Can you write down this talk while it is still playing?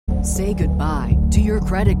Say goodbye to your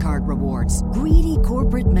credit card rewards. Greedy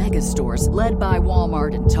corporate mega stores, led by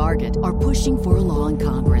Walmart and Target, are pushing for a law in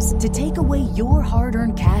Congress to take away your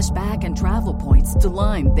hard-earned cash back and travel points to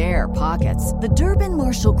line their pockets. The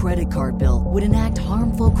Durbin-Marshall credit card bill would enact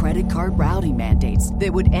harmful credit card routing mandates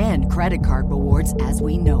that would end credit card rewards as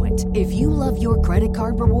we know it. If you love your credit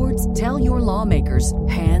card rewards, tell your lawmakers,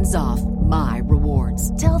 hands off my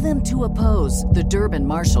rewards. Tell them to oppose the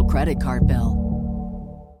Durbin-Marshall credit card bill.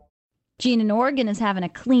 Jean in Oregon is having a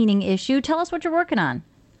cleaning issue. Tell us what you're working on.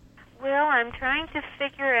 Well, I'm trying to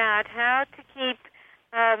figure out how to keep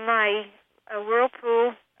my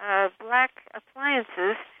Whirlpool black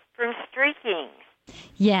appliances from streaking.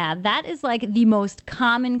 Yeah, that is like the most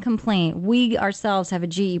common complaint. We ourselves have a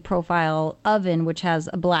GE profile oven, which has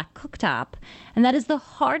a black cooktop, and that is the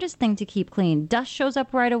hardest thing to keep clean. Dust shows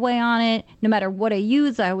up right away on it. No matter what I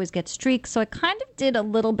use, I always get streaks. So I kind of did a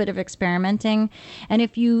little bit of experimenting. And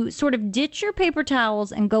if you sort of ditch your paper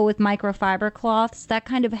towels and go with microfiber cloths, that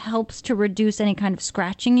kind of helps to reduce any kind of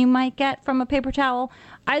scratching you might get from a paper towel.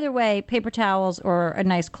 Either way, paper towels or a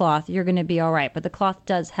nice cloth, you're going to be all right. But the cloth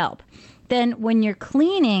does help. Then when you're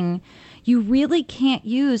cleaning, you really can't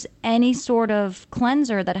use any sort of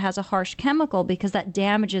cleanser that has a harsh chemical because that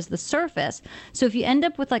damages the surface. So if you end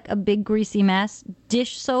up with like a big greasy mess,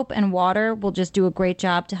 dish soap and water will just do a great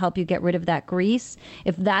job to help you get rid of that grease.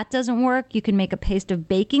 If that doesn't work, you can make a paste of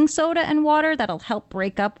baking soda and water that'll help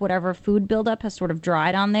break up whatever food buildup has sort of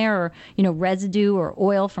dried on there, or, you know, residue or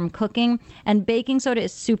oil from cooking. And baking soda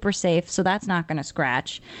is super safe, so that's not going to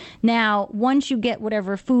scratch. Now, once you get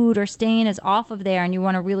whatever food or stain is off of there and you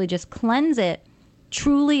want to really just cleanse it,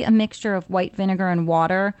 truly a mixture of white vinegar and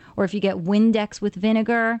water, or if you get Windex with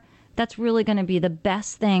vinegar, that's really going to be the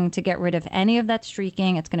best thing to get rid of any of that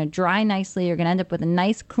streaking. It's going to dry nicely. You're going to end up with a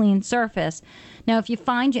nice clean surface. Now, if you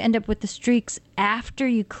find you end up with the streaks after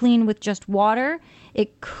you clean with just water,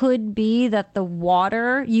 it could be that the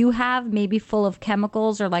water you have may be full of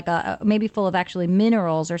chemicals, or like maybe full of actually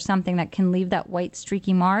minerals or something that can leave that white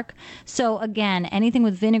streaky mark. So again, anything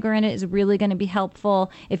with vinegar in it is really going to be helpful.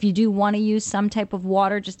 If you do want to use some type of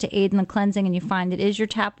water just to aid in the cleansing and you find it is your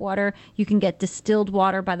tap water, you can get distilled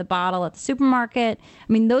water by the bottle at the supermarket.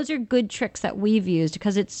 I mean, those are good tricks that we've used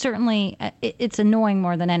because it's certainly, it's annoying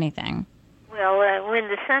more than anything. Well, when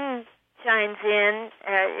the sun shines in,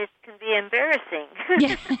 it can be embarrassing.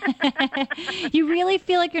 Yeah. You really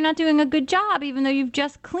feel like you're not doing a good job, even though you've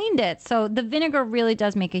just cleaned it. So the vinegar really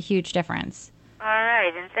does make a huge difference. All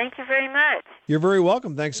right, and thank you very much. You're very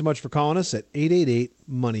welcome. Thanks so much for calling us at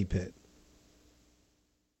 888-MONEY-PIT.